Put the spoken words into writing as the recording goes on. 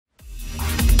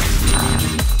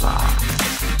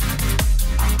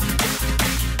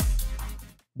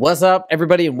What's up,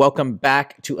 everybody, and welcome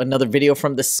back to another video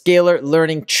from the Scalar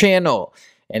Learning channel.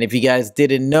 And if you guys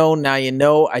didn't know, now you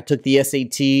know. I took the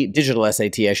SAT, digital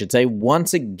SAT, I should say,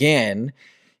 once again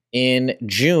in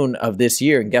June of this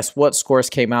year. And guess what? Scores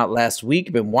came out last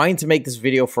week. Been wanting to make this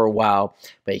video for a while,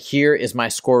 but here is my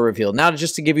score reveal. Now,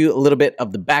 just to give you a little bit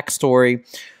of the backstory,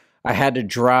 I had to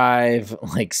drive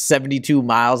like 72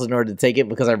 miles in order to take it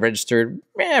because I registered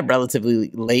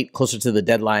relatively late, closer to the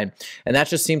deadline. And that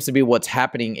just seems to be what's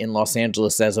happening in Los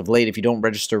Angeles as of late. If you don't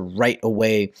register right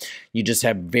away, you just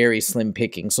have very slim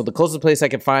pickings. So the closest place I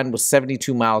could find was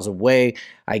 72 miles away.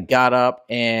 I got up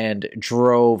and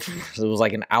drove. It was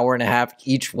like an hour and a half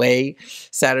each way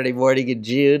Saturday morning in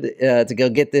June to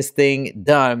go get this thing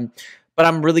done. But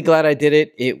I'm really glad I did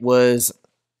it. It was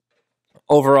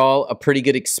overall a pretty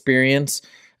good experience.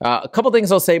 A couple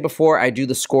things I'll say before I do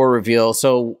the score reveal.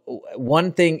 So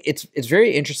one thing, it's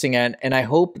very interesting, and I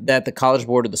hope that the College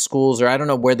Board or the schools, or I don't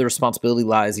know where the responsibility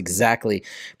lies exactly,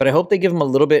 but I hope they give them a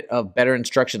little bit of better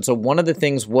instruction. So one of the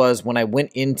things was when I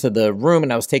went into the room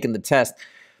and I was taking the test,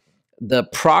 the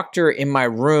proctor in my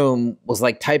room was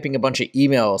like typing a bunch of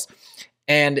emails.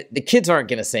 And the kids aren't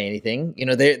going to say anything. You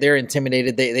know, they're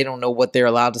intimidated. They don't know what they're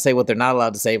allowed to say, what they're not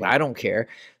allowed to say, but I don't care.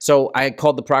 So I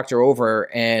called the proctor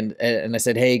over and I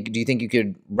said, hey, do you think you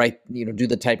could do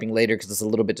the typing later because it's a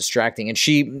little bit distracting? And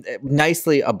she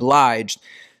nicely obliged.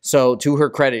 So to her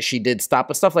credit, she did stop.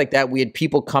 But stuff like that, we had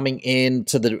people coming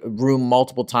into the room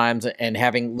multiple times and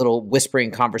having little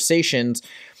whispering conversations.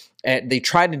 They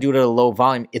tried to do it at a low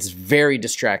volume. It's very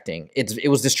distracting. It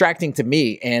was distracting to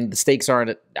me, and the stakes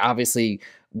aren't obviously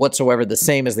whatsoever the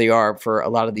same as they are for a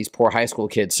lot of these poor high school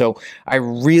kids. So I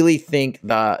really think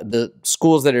the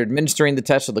schools that are administering the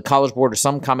test, or the College Board, or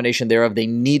some combination thereof, they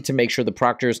need to make sure the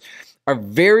proctors are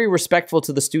very respectful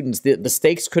to the students. The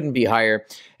stakes couldn't be higher,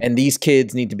 and these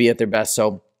kids need to be at their best.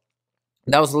 So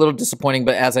that was a little disappointing,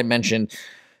 but as I mentioned,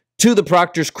 to the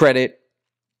proctor's credit,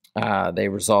 they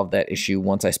resolved that issue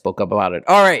once I spoke up about it.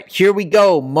 All right, here we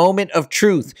go. Moment of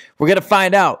truth. We're going to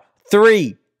find out.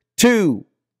 3, 2,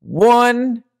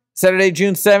 1. Saturday,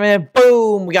 June 7th.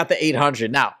 Boom. We got the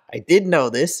 800. Now, I did know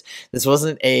this. This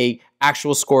wasn't a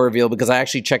actual score reveal because I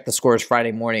actually checked the scores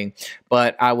Friday morning,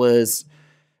 but I was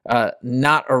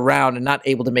not around and not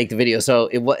able to make the video. So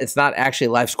it's not actually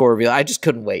a live score reveal. I just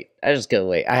couldn't wait. I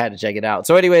had to check it out.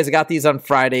 So anyways, I got these on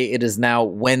Friday. It is now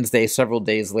Wednesday, several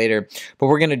days later, but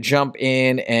we're going to jump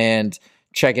in and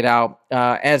check it out.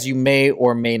 As you may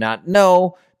or may not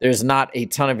know, there's not a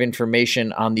ton of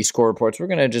information on these score reports. We're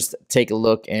going to just take a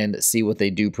look and see what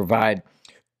they do provide.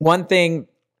 One thing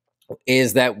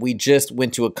is that we just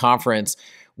went to a conference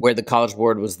where the College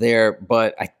Board was there,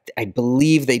 but I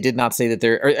believe they did not say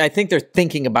that I think they're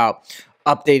thinking about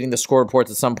updating the score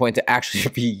reports at some point to actually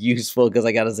be useful, because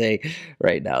I got to say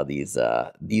right now,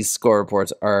 these score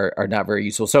reports are not very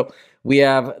useful. So we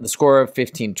have the score of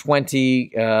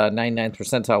 1520, 99th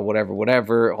percentile,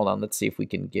 whatever. Hold on, let's see if we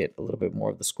can get a little bit more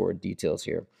of the score details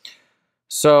here.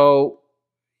 So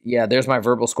yeah, there's my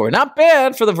verbal score. Not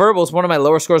bad for the verbal. It's one of my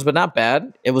lower scores, but not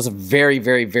bad. It was a very,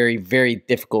 very, very, very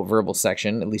difficult verbal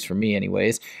section, at least for me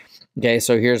anyways. Okay,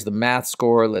 so here's the math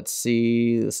score. Let's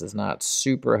see. This is not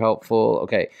super helpful.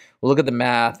 Okay, we'll look at the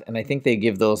math, and I think they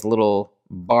give those little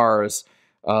bars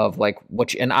of like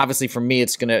and obviously for me,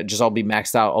 it's going to just all be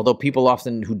maxed out. Although people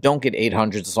often who don't get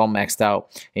 800s, it's all maxed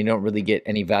out, and you don't really get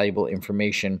any valuable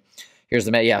information. Here's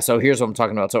the math. Yeah, so here's what I'm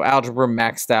talking about. So algebra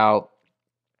maxed out.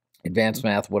 Advanced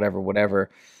math,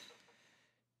 whatever.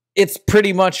 It's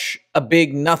pretty much a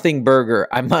big nothing burger,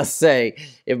 I must say,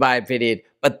 in my opinion.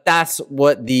 But that's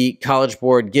what the College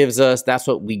Board gives us. That's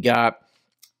what we got.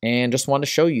 And just want to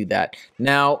show you that.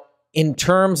 Now, in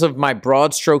terms of my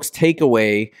broad strokes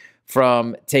takeaway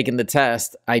from taking the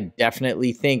test, I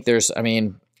definitely think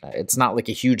it's not like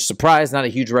a huge surprise, not a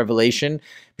huge revelation,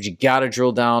 but you got to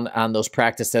drill down on those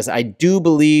practice tests. I do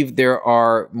believe there's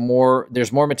more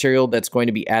material that's going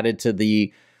to be added to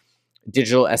the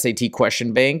digital SAT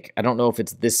question bank. I don't know if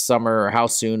it's this summer or how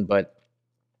soon, but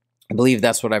I believe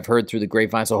that's what I've heard through the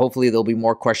grapevine. So hopefully there'll be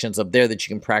more questions up there that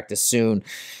you can practice soon.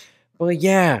 But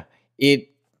yeah, it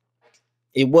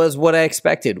was what I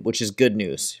expected, which is good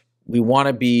news. We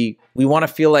want to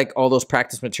feel like all those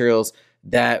practice materials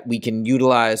that we can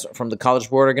utilize from the College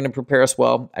Board are going to prepare us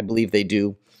well. I believe they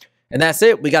do. And that's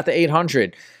it. We got the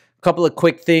 800. A couple of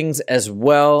quick things as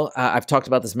well. I've talked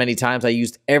about this many times. I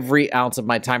used every ounce of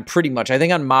my time pretty much. I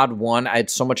think on Mod 1, I had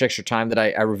so much extra time that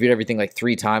I reviewed everything like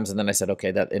 3 times, and then I said, okay,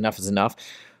 that enough is enough.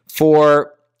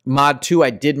 For Mod 2,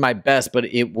 I did my best, but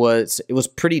it was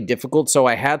pretty difficult. So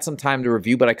I had some time to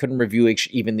review, but I couldn't review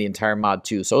even the entire Mod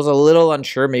 2. So I was a little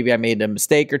unsure. Maybe I made a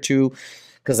mistake or two.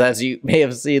 because as you may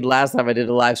have seen last time I did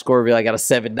a live score reveal, I got a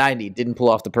 790. Didn't pull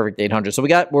off the perfect 800. So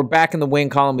we're back in the win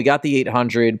column. We got the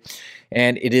 800,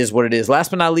 and it is what it is. Last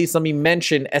but not least, let me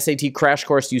mention SAT Crash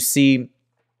Course. You see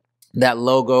that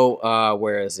logo,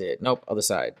 where is it? Nope, other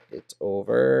side. It's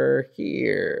over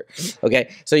here.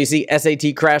 Okay, so you see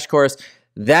SAT Crash Course.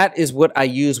 That is what I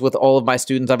use with all of my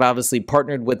students. I've obviously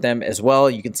partnered with them as well.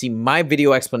 You can see my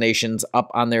video explanations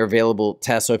up on their available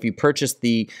tests. So if you purchase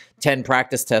the 10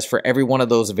 practice tests, for every one of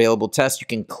those available tests, you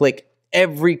can click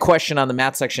every question on the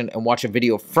math section and watch a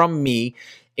video from me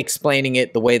explaining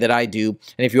it the way that I do.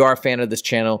 And if you are a fan of this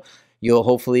channel, you'll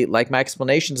hopefully like my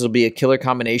explanations. It'll be a killer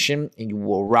combination, and you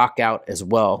will rock out as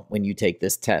well when you take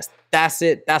this test. That's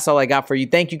it. That's all I got for you.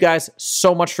 Thank you guys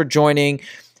so much for joining,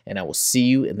 and I will see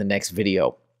you in the next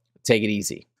video. Take it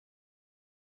easy.